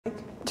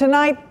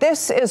Tonight,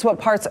 this is what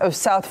parts of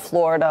South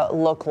Florida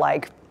look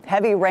like.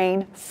 Heavy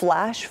rain,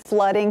 flash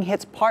flooding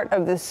hits part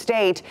of the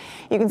state.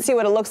 You can see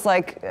what it looks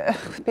like.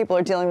 People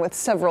are dealing with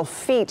several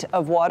feet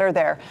of water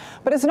there.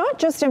 But it's not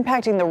just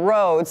impacting the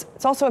roads,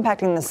 it's also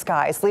impacting the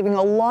skies, leaving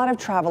a lot of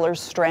travelers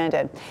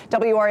stranded.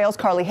 WRAL's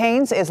Carly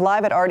Haynes is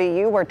live at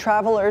RDU, where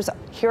travelers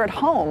here at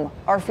home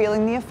are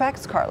feeling the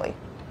effects. Carly.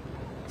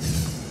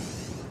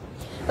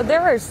 But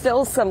there are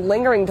still some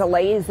lingering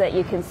delays that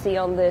you can see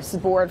on this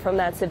board from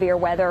that severe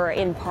weather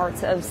in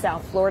parts of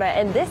South Florida.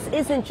 And this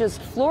isn't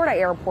just Florida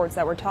airports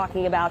that we're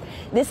talking about.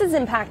 This is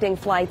impacting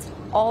flights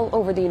all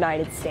over the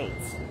United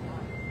States.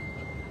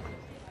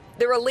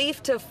 The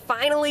relief to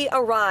finally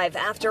arrive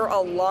after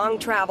a long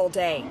travel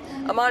day.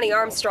 Amani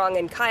Armstrong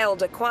and Kyle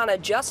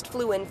DeQuana just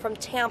flew in from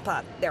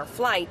Tampa. Their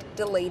flight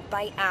delayed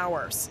by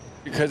hours.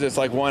 Because it's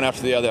like one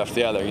after the other after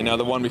the other. You know,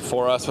 the one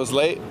before us was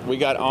late. We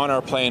got on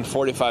our plane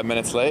 45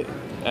 minutes late.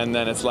 And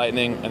then it's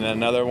lightning, and then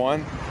another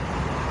one.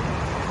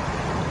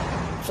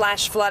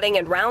 Flash flooding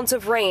and rounds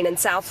of rain in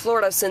South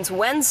Florida since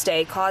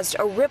Wednesday caused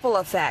a ripple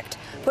effect,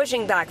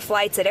 pushing back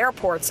flights at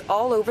airports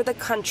all over the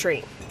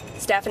country.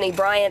 Stephanie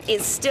Bryant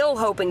is still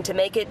hoping to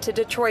make it to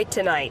Detroit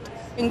tonight.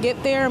 And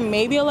get there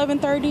maybe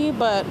 11:30,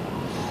 but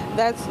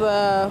that's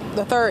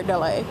the third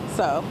delay,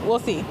 so we'll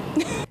see.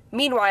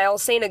 Meanwhile,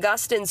 St.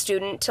 Augustine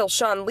student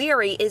Tilshawn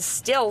Leary is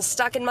still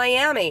stuck in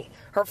Miami.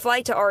 Her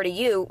flight to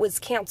RDU was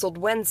canceled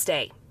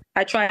Wednesday.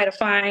 I tried to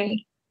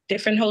find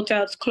different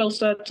hotels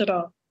closer to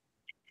the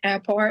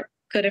airport,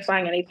 couldn't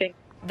find anything.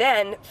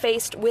 Then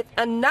faced with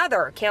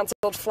another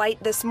canceled flight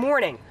this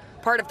morning,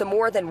 part of the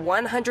more than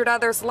 100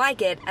 others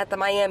like it at the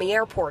Miami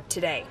airport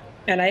today.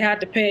 And I had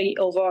to pay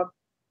over,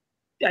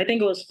 I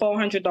think it was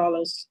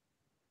 $400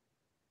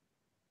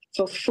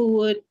 for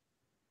food,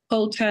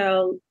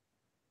 hotel,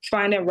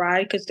 find a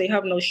ride because they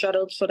have no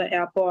shuttles for the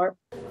airport.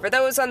 For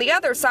those on the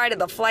other side of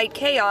the flight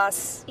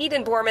chaos,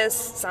 Eden Bormas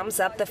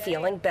sums up the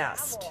feeling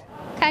best.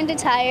 Kinda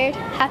tired,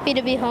 happy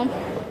to be home.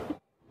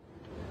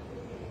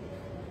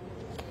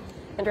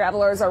 And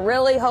travelers are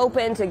really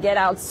hoping to get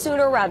out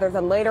sooner rather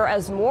than later,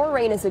 as more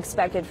rain is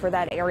expected for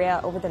that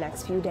area over the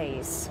next few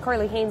days.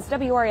 Carly Haynes,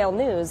 WRAL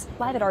News,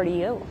 live at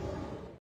RDU.